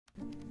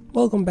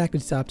Welcome back to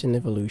Top 10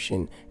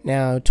 Evolution.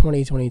 Now,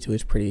 2022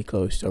 is pretty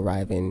close to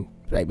arriving,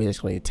 like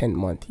basically a 10th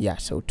month. Yeah,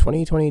 so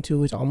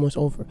 2022 is almost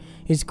over.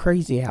 It's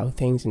crazy how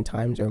things and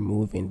times are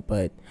moving,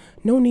 but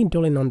no need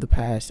dwelling on the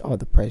past or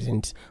the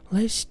present.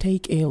 Let's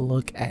take a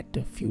look at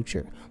the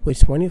future, with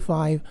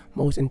 25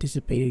 most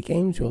anticipated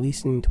games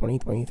releasing in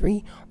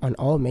 2023 on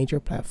all major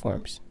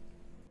platforms.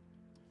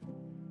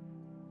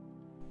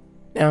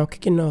 Now,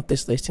 kicking off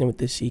this listing with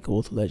the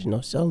sequel to Legend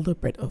of Zelda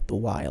Breath of the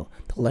Wild,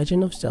 The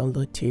Legend of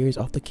Zelda Tears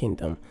of the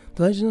Kingdom.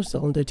 The Legend of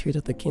Zelda Tears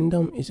of the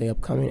Kingdom is an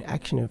upcoming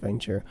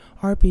action-adventure,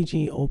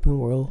 RPG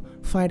open-world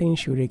fighting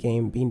shooter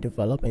game being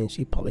developed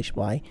and published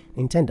by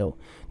Nintendo.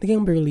 The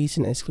game will be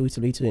releasing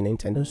exclusively to the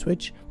Nintendo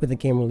Switch, with the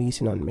game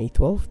releasing on May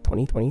 12,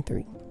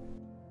 2023.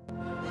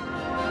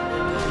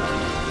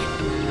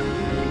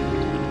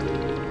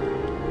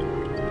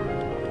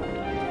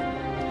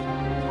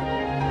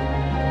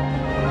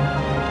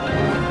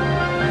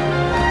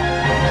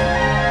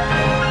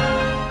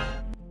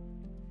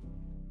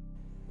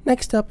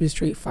 Next up is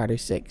Street Fighter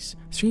 6.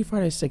 Street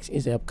Fighter 6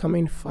 is an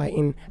upcoming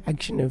fighting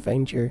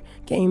action-adventure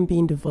game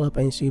being developed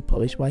and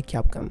published by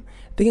Capcom.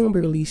 The game will be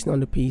releasing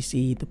on the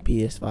PC, the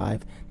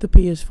PS5, the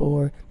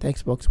PS4, the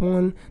Xbox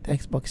One, the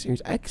Xbox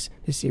Series X,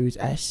 the Series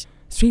S.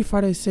 Street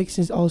Fighter 6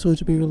 is also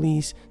to be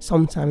released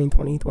sometime in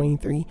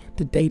 2023.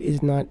 The date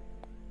is not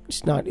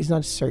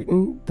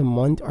certain, the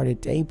month or the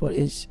day, but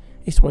it's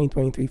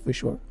 2023 for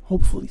sure.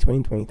 Hopefully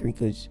 2023,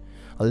 because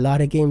a lot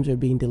of games are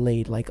being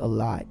delayed, like a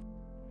lot.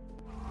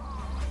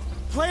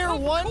 Player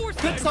 1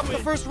 picks up the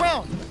first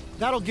round.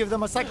 That'll give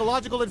them a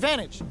psychological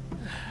advantage.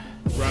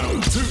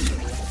 Round 2.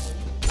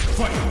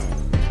 Fight!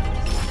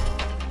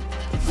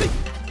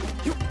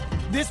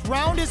 This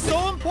round is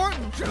so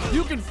important.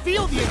 You can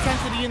feel the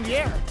intensity in the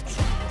air.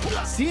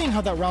 Seeing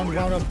how that round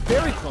wound up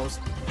very close,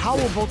 how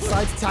will both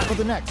sides tackle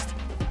the next?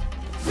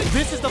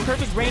 This is the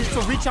perfect range to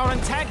reach out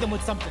and tag them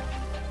with something.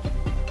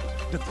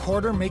 The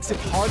quarter makes it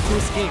hard to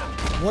escape.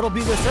 What'll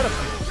be their setup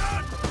here?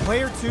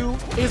 Player 2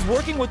 is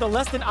working with a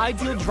less than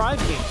ideal drive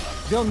game.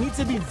 They'll need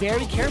to be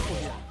very careful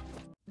here.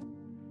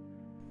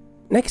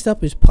 Next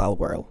up is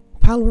Palworld.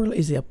 Palworld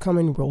is the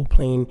upcoming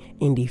role-playing,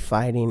 indie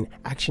fighting,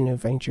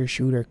 action-adventure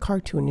shooter,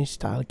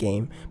 cartoonish-style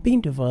game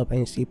being developed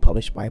and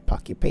published by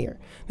Pocket Pair.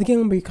 The game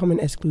will be coming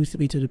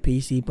exclusively to the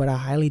PC, but I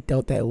highly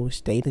doubt that it will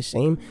stay the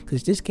same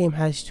because this game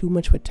has too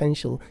much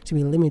potential to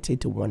be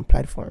limited to one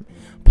platform.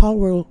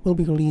 Palworld will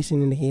be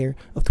releasing in the year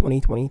of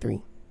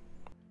 2023.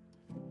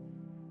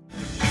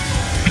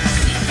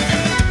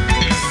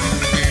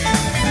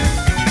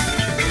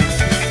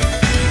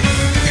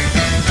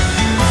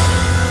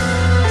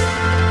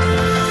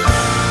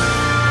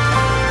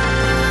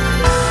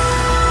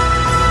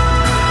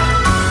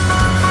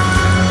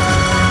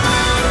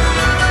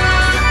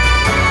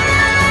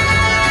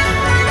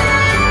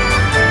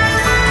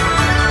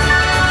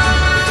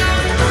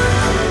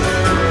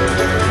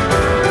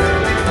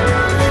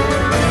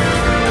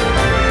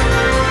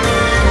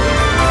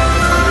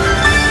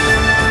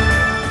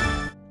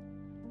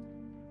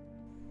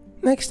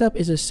 Next up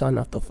is The Son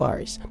of the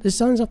Forest. The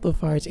Sons of the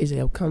Forest is an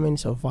upcoming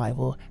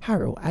survival,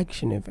 horror,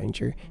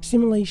 action-adventure,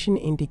 simulation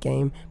indie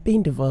game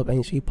being developed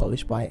and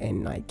published by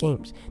N-Night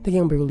Games. The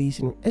game will be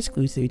releasing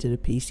exclusively to the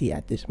PC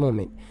at this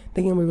moment.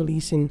 The game will be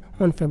releasing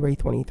on February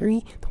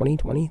 23,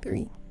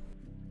 2023.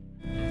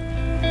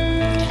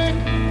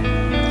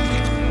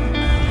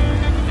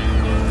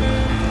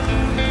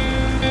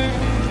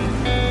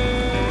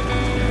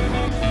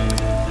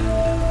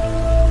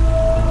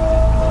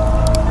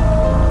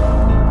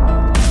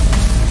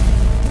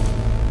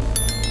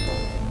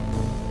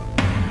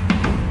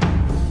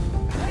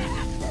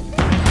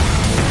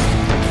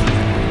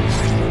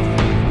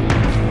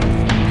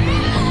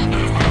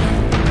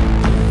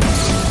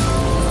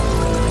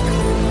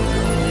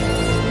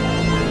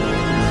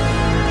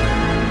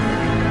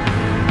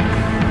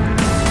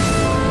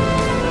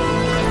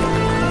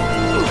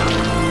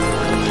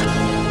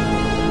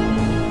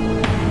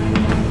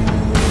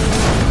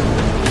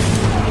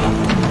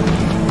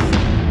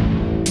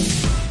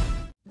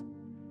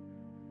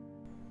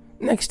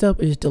 Next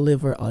up is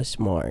Deliver Us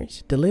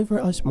Mars. Deliver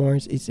Us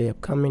Mars is an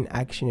upcoming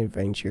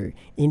action-adventure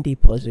indie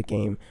puzzle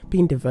game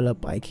being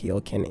developed by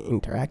Kyokan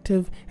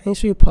Interactive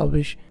and is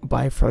published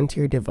by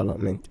Frontier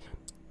Development.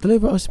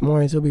 Deliver Us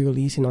Mars will be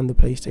releasing on the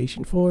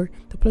PlayStation 4,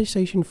 the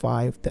PlayStation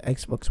 5, the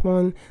Xbox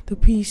One, the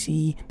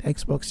PC, the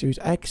Xbox Series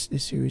X, the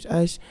Series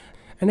S,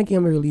 and the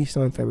game will be released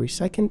on February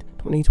 2nd,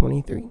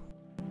 2023.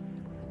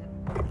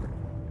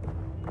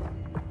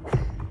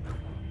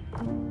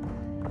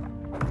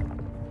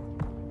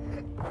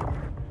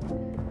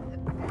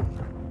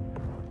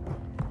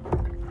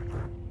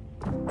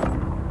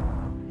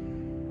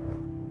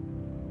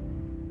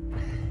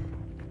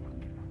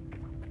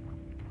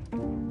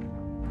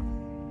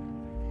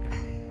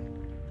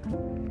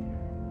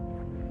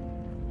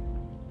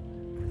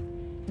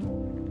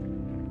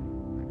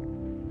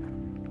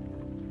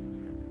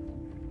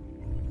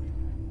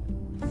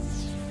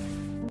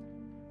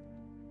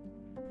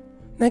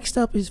 Next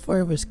up is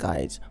Forever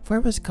Skies.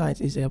 Forever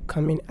Skies is an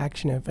upcoming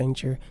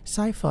action-adventure,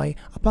 sci-fi,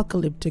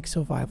 apocalyptic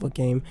survival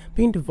game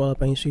being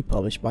developed and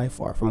published by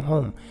Far From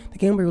Home. The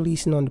game will be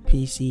releasing on the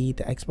PC,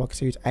 the Xbox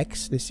Series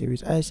X, the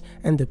Series S,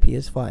 and the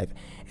PS5.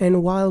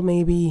 And while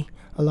maybe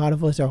a lot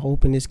of us are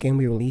hoping this game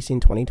will be released in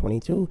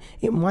 2022,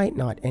 it might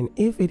not, and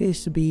if it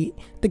is to be,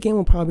 the game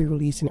will probably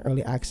release in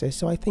early access,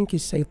 so I think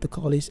it's safe to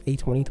call this a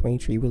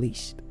 2023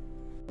 release.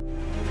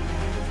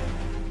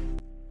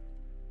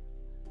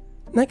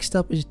 Next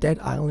up is Dead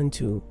Island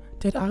 2.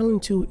 Dead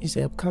Island 2 is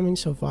an upcoming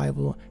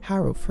survival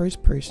horror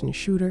first-person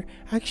shooter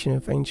action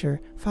adventure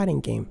fighting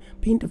game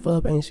being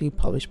developed and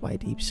published by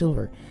Deep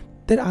Silver.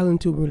 Dead Island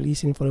 2 will be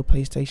releasing for the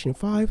PlayStation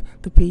 5,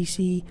 the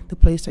PC, the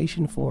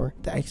PlayStation 4,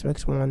 the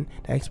Xbox One,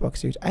 the Xbox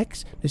Series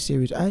X, the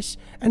Series S,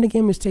 and the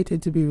game is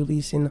stated to be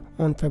releasing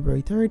on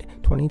February 3rd,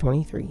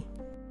 2023.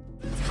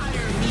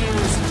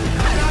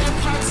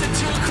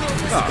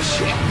 Oh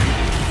shit.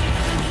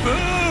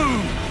 Boom!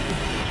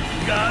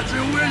 Gods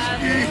and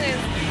whiskey!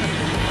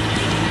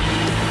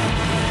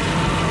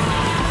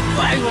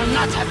 I will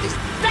not have this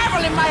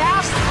devil in my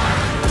house!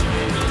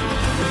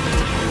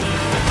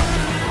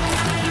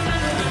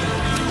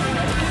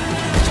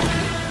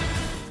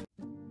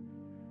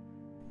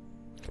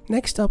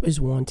 Next up is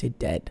Wanted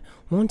Dead.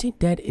 Wanted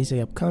Dead is an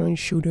upcoming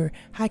shooter,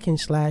 hack and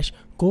slash,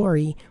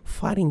 gory,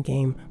 fighting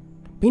game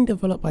being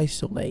developed by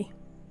Soleil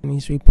and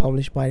is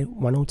republished by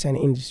 110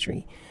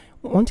 Industry.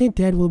 Wanted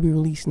Dead will be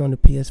releasing on the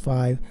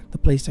PS5, the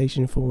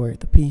PlayStation 4,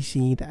 the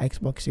PC, the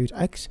Xbox Series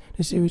X,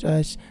 the Series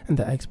S, and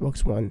the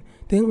Xbox One.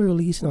 They will be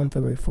releasing on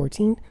February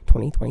 14,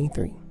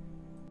 2023.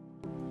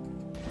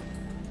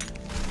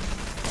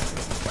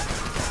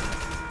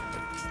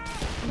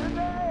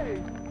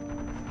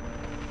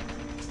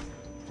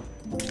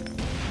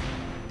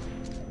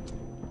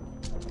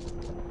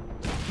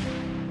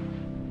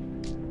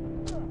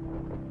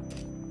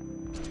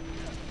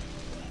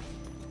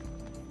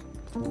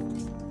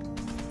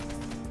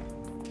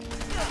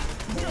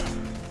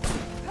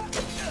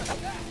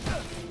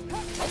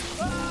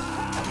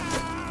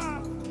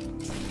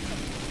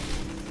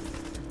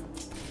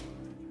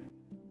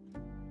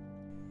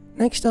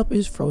 Next up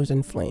is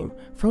Frozen Flame.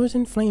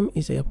 Frozen Flame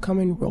is an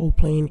upcoming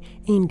role-playing,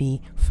 indie,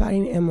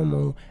 fighting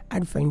MMO,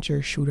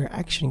 adventure, shooter,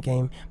 action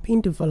game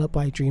being developed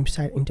by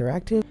Dreamside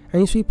Interactive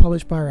and is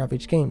published by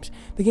Ravage Games.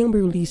 The game will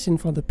be releasing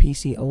for the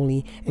PC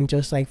only, and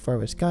just like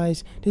Forever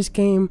Skies, this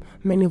game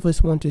many of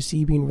us want to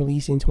see being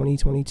released in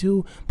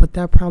 2022, but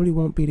that probably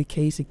won't be the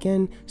case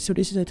again, so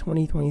this is a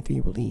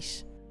 2023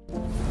 release.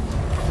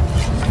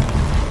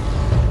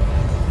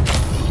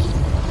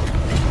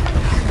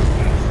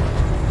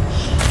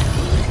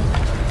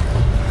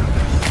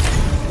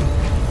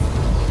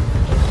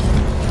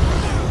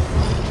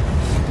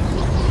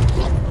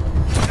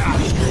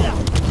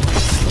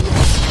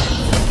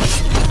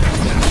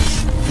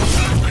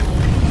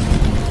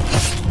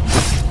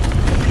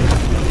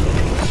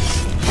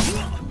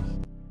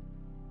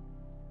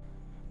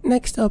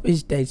 Next up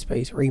is Dead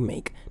Space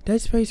Remake. Dead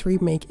Space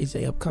Remake is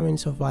an upcoming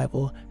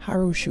survival,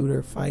 horror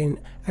shooter, fighting,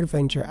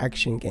 adventure,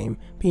 action game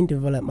being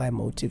developed by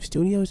Motive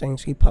Studios and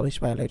is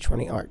published by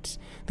Electronic Arts.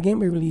 The game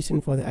will be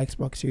releasing for the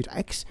Xbox Series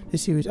X, the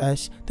Series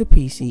S, the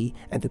PC,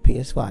 and the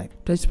PS5.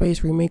 Dead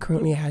Space Remake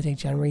currently has a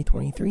January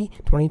 23,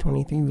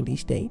 2023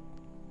 release date.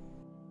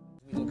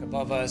 We look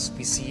above us,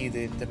 we see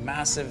the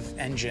massive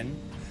engine,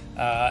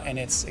 and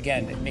it's,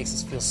 again, it makes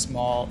us feel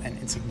small and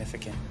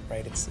insignificant,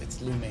 right?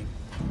 It's looming.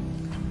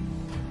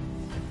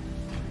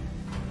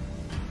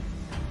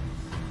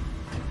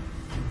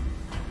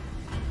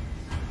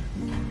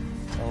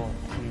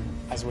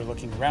 As we're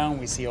looking around,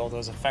 we see all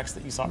those effects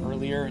that you saw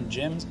earlier in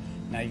gyms.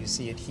 Now you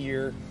see it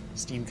here,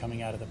 steam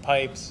coming out of the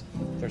pipes.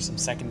 There's some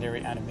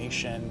secondary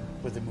animation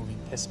with the moving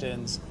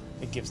pistons.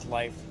 It gives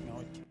life.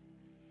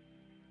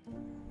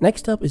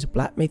 Next up is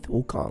Black Myth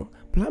Wukong.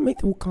 Black Myth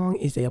Wukong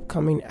is an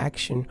upcoming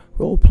action,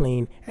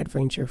 role-playing,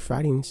 adventure,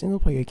 fighting,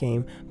 single-player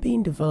game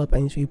being developed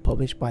and is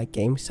published by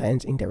Game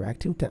Science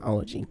Interactive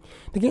Technology.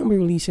 The game will be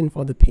releasing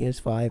for the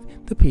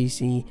PS5, the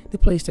PC, the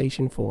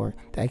PlayStation 4,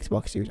 the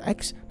Xbox Series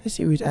X, the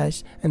Series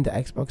S, and the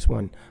Xbox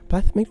One.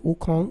 Black Myth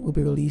Wukong will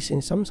be releasing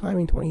sometime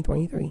in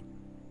 2023.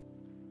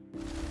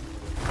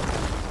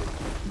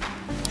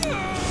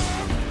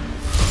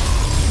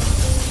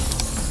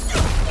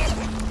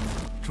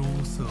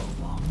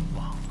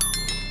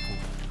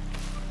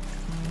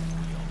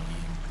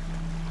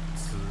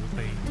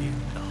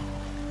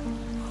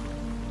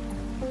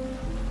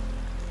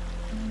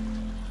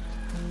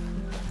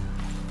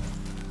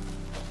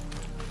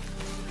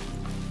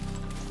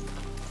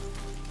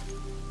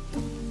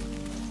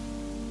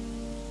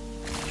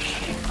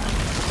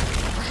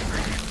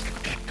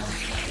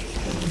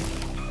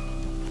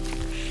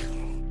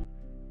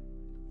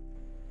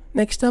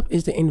 Next up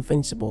is the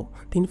Invincible.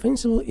 The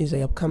Invincible is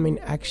an upcoming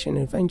action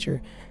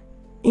adventure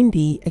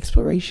indie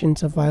exploration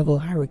survival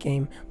horror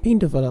game being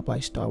developed by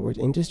Star Wars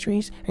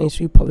Industries and is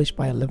republished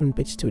by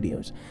 11-bit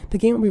Studios. The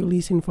game will be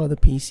releasing for the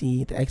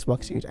PC, the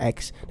Xbox Series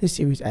X, the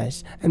Series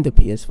S, and the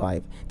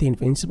PS5. The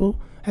Invincible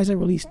has a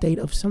release date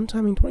of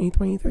sometime in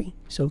 2023,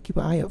 so keep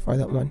an eye out for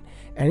that one.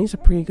 And it's a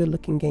pretty good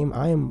looking game.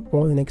 I am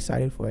more than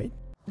excited for it.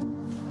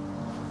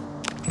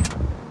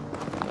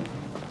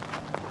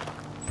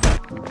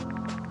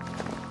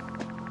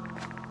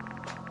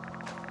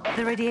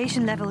 The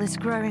radiation level is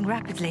growing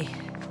rapidly.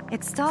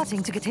 It's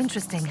starting to get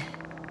interesting.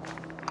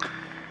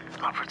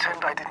 I'll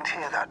pretend I didn't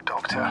hear that,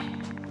 Doctor.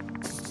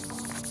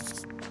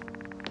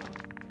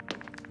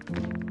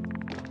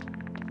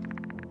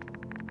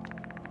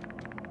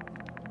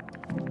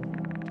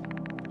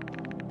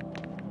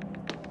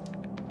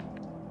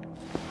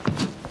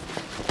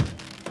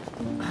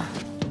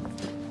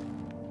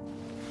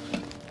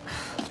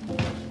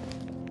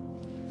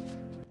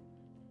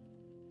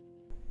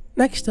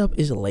 Next up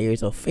is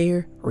Layers of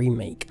Fear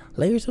Remake.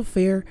 Layers of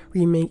Fear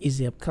Remake is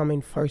the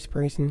upcoming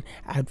first-person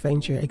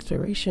adventure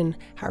exploration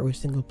horror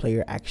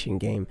single-player action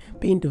game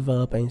being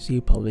developed and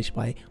published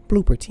by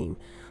Blooper Team.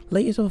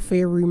 Layers of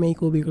Fear Remake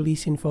will be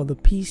releasing for the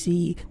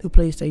PC, the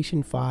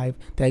PlayStation 5,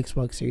 the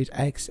Xbox Series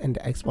X, and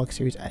the Xbox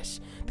Series S.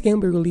 The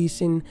game will be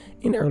releasing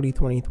in early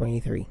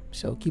 2023,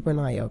 so keep an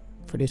eye out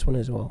for this one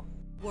as well.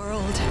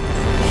 World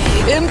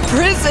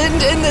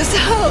imprisoned in this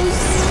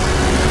house.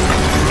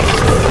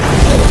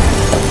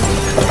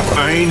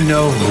 I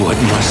know what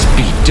must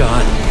be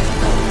done.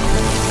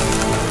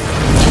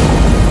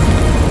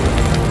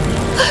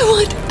 I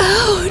want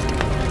out.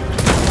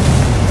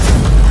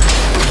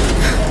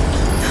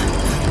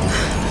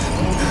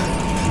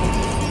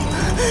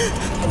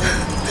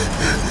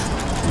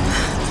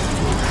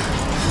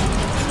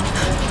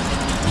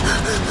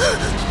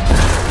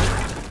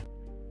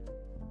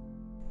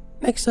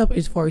 Next up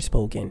is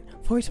Forspoken.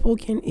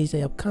 Forspoken is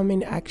an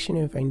upcoming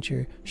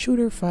action-adventure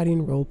shooter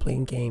fighting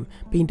role-playing game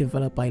being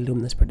developed by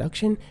Luminous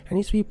Production and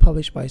is to be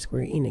published by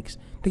Square Enix.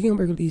 The game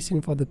will be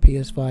releasing for the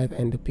PS5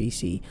 and the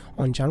PC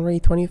on January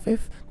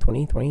 25th,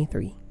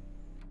 2023.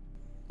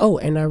 Oh,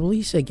 and I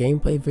released a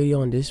gameplay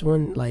video on this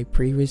one like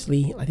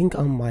previously, I think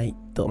on my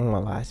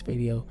last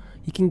video.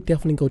 You can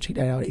definitely go check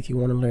that out if you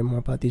want to learn more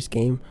about this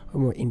game or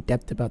more in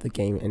depth about the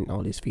game and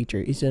all this feature.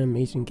 It's an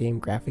amazing game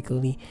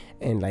graphically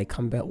and like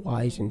combat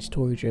wise and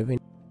story driven.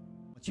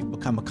 You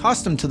become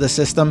accustomed to the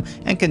system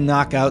and can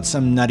knock out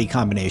some nutty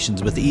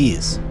combinations with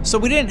ease. So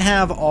we didn't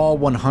have all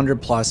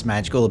 100 plus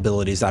magical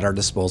abilities at our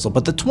disposal,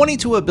 but the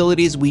 22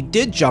 abilities we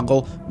did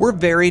juggle were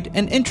varied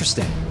and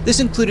interesting. This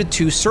included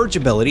 2 surge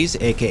abilities,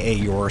 aka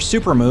your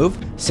super move,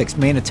 6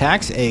 main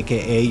attacks,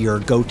 aka your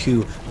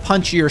go-to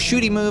punchy or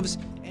shooty moves.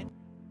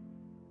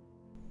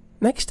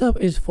 Next up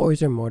is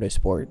Forza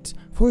Motorsport.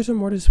 Forza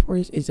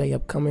Motorsport is a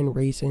upcoming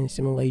racing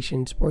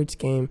simulation sports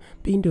game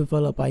being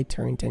developed by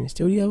Turn 10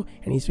 Studio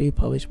and is to be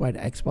published by the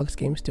Xbox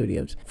Game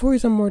Studios.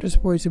 Forza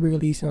Motorsport will be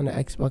releasing on the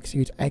Xbox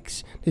Series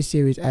X, the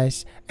Series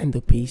S, and the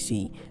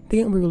PC. The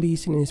game will be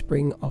releasing in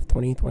spring of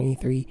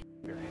 2023.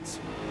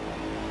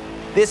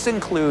 This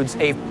includes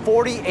a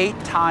 48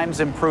 times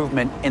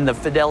improvement in the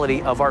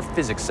fidelity of our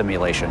physics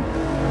simulation.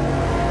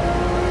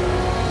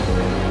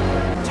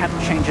 Temp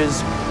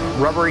changes,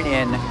 rubbering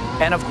in,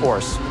 and of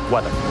course,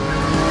 weather.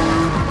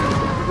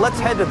 Let's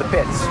head to the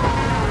pits.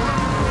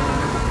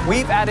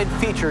 We've added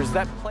features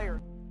that players...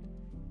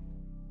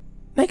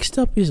 Next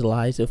up is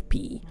Lies of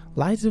P.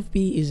 Lies of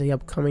P is an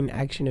upcoming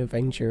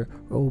action-adventure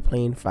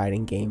role-playing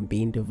fighting game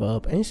being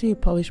developed and is to be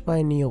published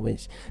by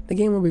NeoWiz. The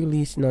game will be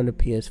releasing on the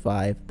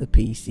PS5, the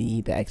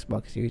PC, the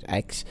Xbox Series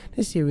X,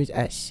 the Series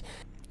S.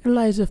 And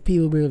Lies of P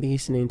will be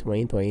releasing in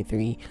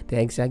 2023. The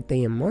exact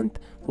day and month,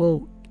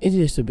 well, it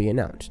is to be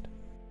announced.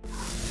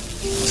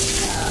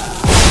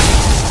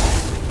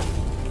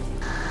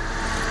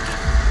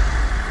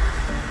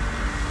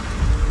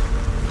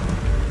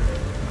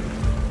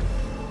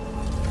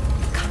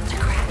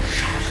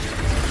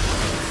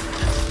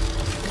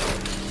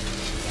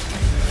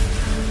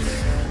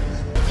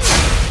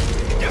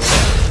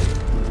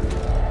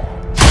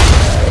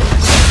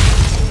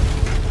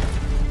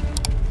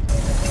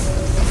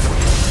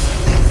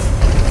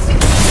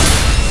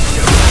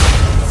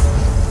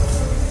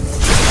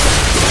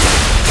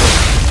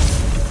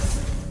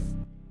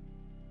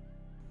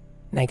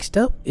 Next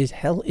up is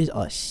Hell Is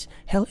Us.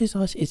 Hell Is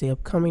Us is an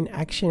upcoming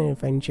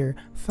action-adventure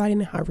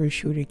fighting horror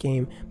shooter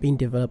game being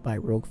developed by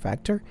Rogue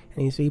Factor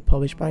and is to be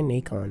published by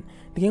Nacon.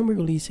 The game will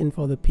be releasing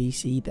for the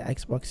PC, the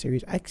Xbox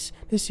Series X,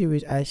 the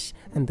Series S,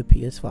 and the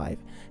PS5.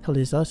 Hell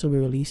Is Us will be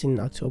releasing in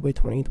October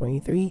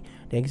 2023.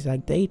 The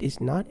exact date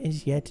is not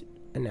as yet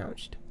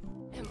announced.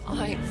 Am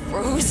I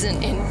frozen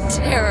in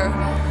terror,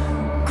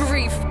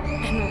 grief,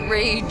 and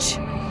rage?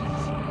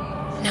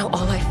 Now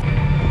all I...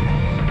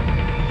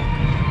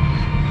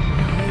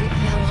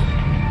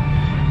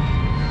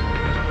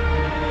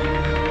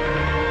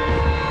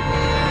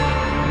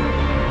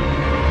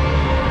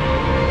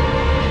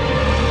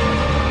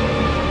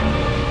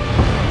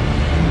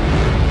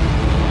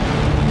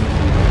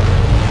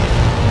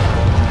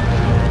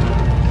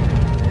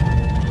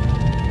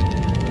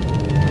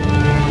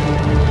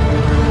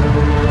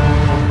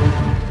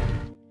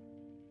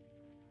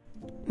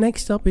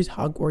 Next up is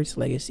Hogwarts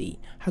Legacy.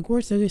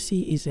 Hogwarts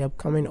Legacy is the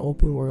upcoming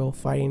open-world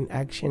fighting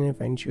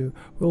action-adventure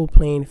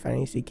role-playing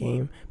fantasy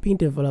game being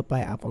developed by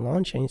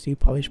Avalanche and is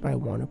published by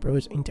Warner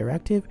Bros.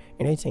 Interactive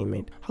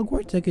Entertainment.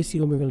 Hogwarts Legacy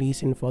will be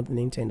releasing for the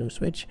Nintendo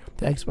Switch,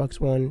 the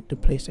Xbox One, the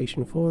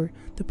PlayStation 4,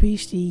 the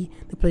PC,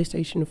 the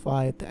PlayStation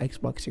 5, the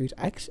Xbox Series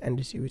X, and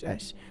the Series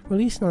S,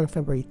 releasing on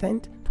February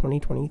 10th,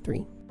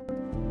 2023.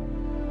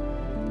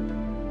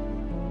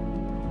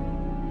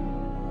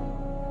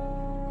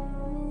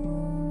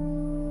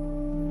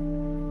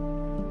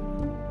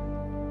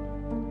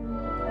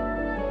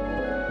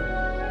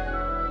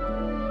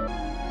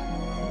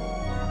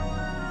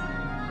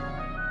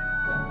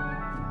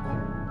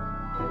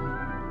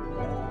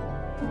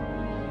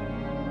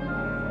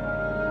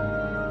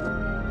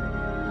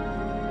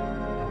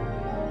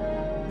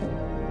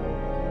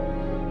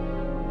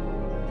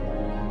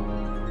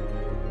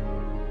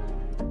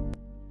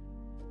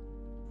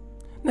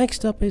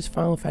 Next up is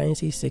Final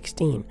Fantasy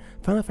 16.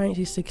 Final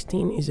Fantasy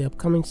 16 is the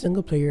upcoming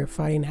single-player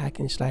fighting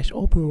hack-and-slash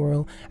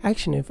open-world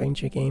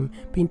action-adventure game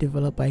being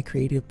developed by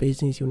Creative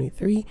Business Unit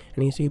 3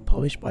 and is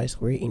published by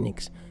Square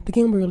Enix. The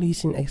game will be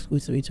releasing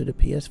exclusively to the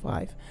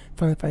PS5.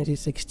 Final Fantasy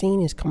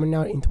 16 is coming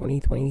out in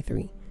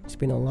 2023. It's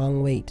been a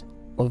long wait,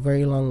 a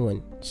very long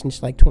one,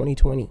 since like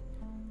 2020.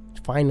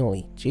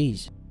 Finally,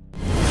 jeez.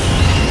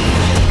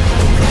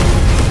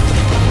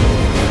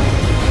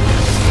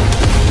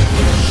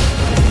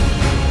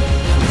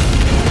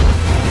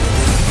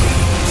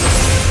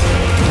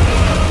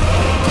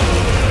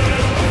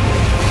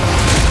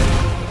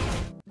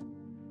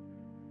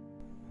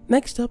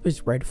 Next up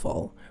is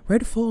Redfall.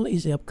 Redfall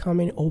is the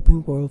upcoming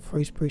open-world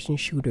first-person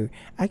shooter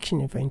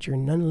action-adventure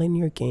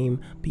non-linear game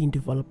being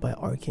developed by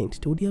Arcane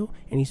Studio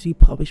and is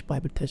published by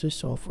Bethesda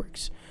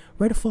Softworks.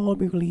 Redfall will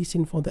be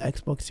releasing for the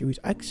Xbox Series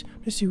X,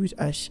 the Series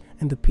S,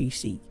 and the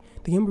PC.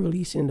 The game will be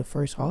releasing in the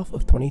first half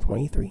of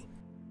 2023.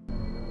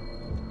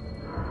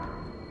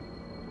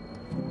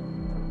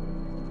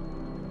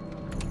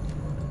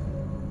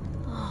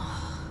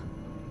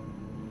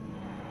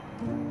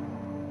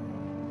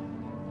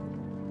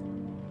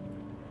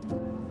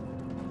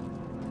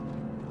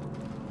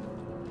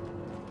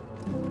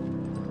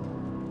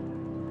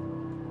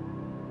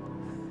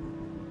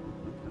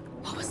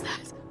 What was that?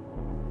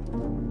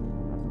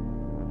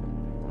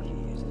 He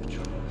is the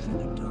truth in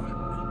the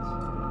darkness.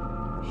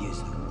 He is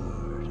the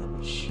word in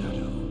the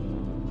shadow.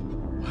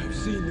 I've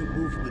seen the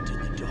movement in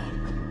the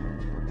dark.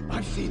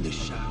 I've seen the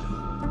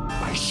shadow.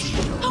 I see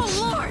you. Oh,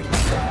 Lord!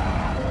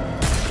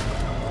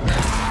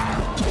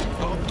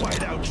 I'll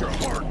bite out your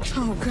heart.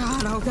 Oh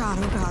God, oh God,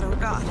 oh God, oh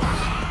God.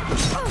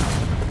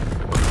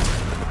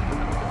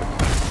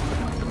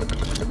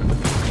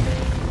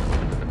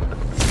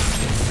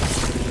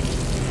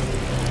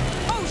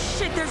 Oh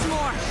shit, there's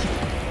more!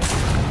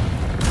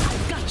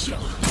 Gotcha!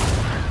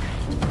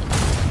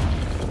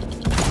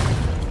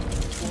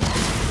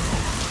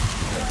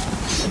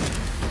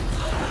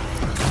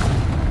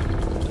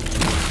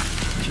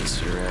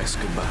 Kiss your ass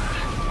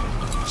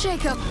goodbye.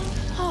 Jacob!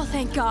 Oh,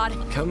 thank God.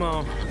 Come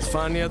on, let's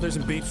find the others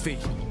and beat feet.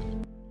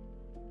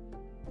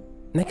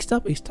 Next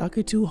up is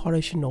Stalker 2 Heart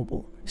of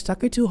Chernobyl.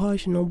 Stalker 2 Heart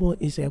of Chernobyl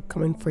is an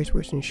upcoming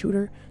first-person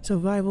shooter,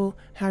 survival,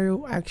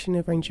 hero,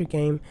 action-adventure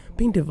game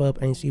being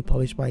developed and is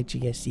published by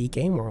GSC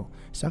Game World.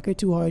 Stalker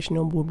 2 Heart of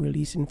Chernobyl will be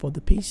releasing for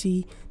the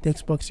PC, the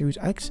Xbox Series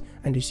X,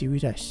 and the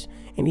Series S.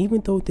 And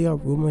even though there are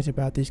rumors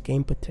about this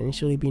game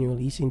potentially being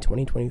released in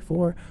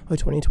 2024 or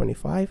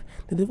 2025,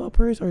 the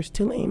developers are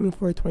still aiming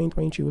for a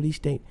 2023 release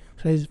date,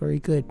 so that is very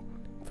good.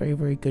 Very,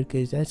 very good,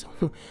 because that's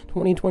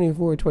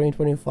 2024 or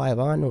 2025.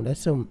 I know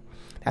that's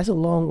a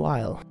long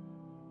while.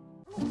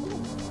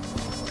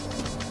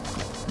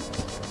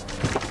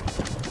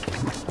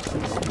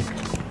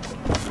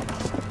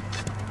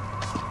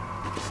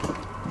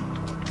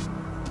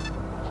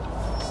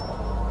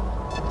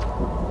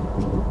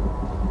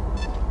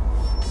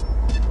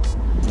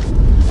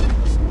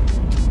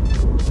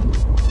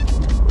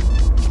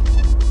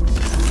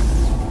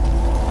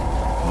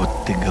 Вот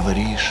ты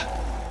говоришь.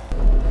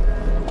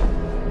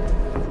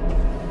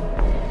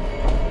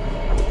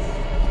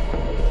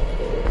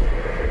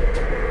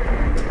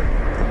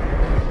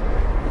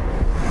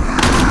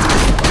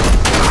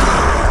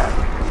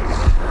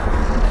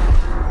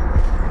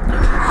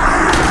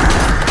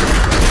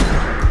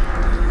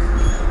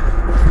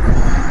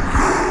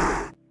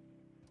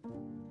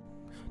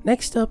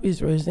 Next up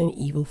is Resident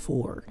Evil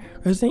 4.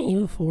 Resident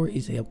Evil 4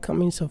 is an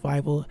upcoming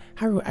survival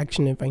hero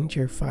action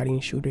adventure fighting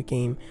shooter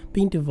game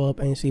being developed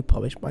and is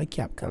published by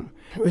Capcom.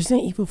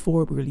 Resident Evil 4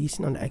 will be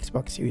releasing on the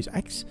Xbox Series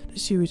X, the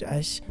Series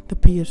S, the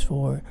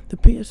PS4, the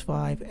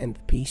PS5, and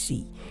the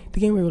PC. The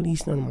game will be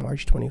releasing on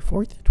March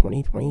 24th,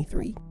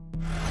 2023.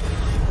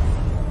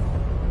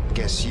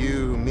 Guess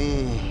you,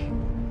 me,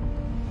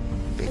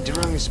 picked the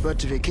wrong spot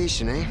to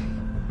vacation, eh?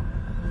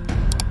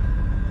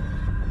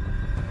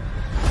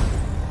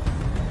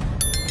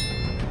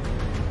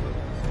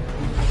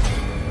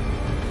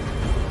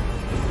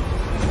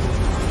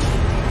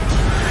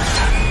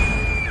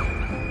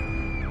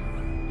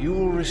 You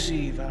will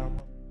receive our...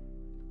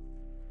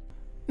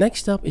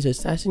 Next up is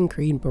Assassin's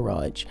Creed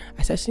Mirage.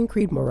 Assassin's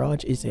Creed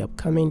Mirage is the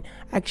upcoming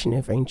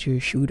action-adventure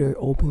shooter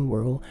open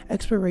world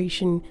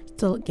exploration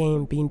stealth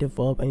game being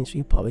developed and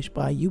is published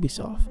by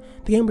Ubisoft.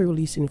 The game will be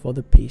releasing for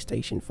the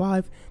PlayStation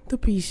 5, the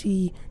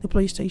PC, the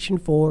PlayStation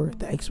 4,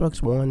 the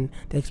Xbox One,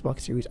 the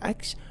Xbox Series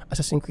X.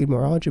 Assassin's Creed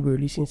Mirage will be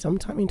releasing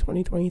sometime in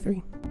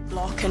 2023.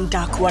 Block and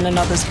duck one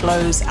another's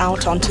blows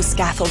out onto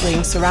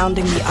scaffolding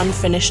surrounding the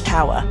unfinished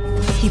tower.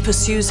 He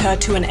pursues her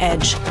to an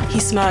edge. He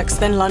smirks,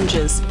 then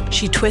lunges.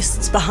 She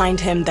twists behind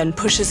him, then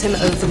pushes him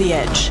over the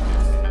edge.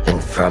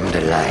 And from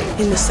the light,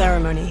 In the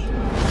ceremony,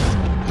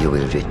 you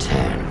will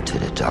return to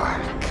the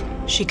dark.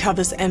 she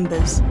covers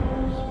embers.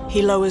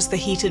 He lowers the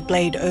heated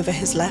blade over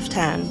his left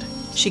hand.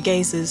 She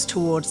gazes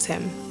towards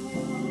him.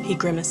 He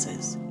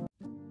grimaces.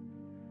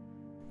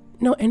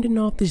 Now, ending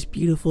off this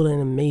beautiful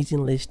and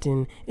amazing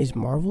listing is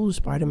Marvel's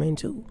Spider-Man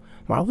 2.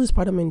 Marvel's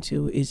Spider-Man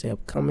 2 is an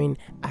upcoming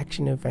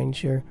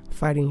action-adventure,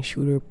 fighting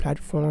shooter,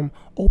 platform,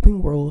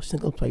 open-world,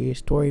 single-player,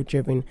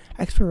 story-driven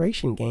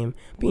exploration game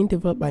being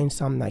developed by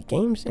Insomniac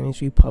Games and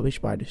is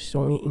republished by the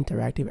Sony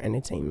Interactive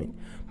Entertainment.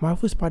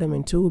 Marvel's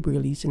Spider-Man 2 will be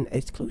releasing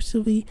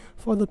exclusively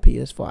for the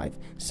PS5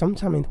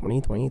 sometime in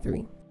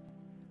 2023.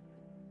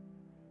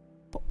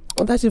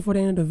 Well, that's it for the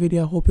end of the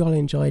video. I hope y'all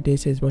enjoyed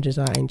this as much as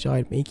I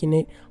enjoyed making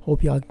it.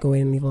 Hope y'all go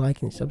ahead and leave a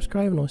like and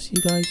subscribe, and I'll see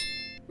you guys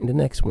in the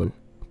next one.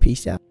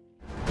 Peace out.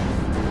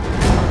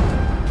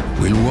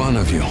 Will one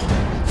of you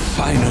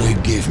finally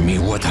give me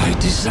what I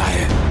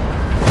desire?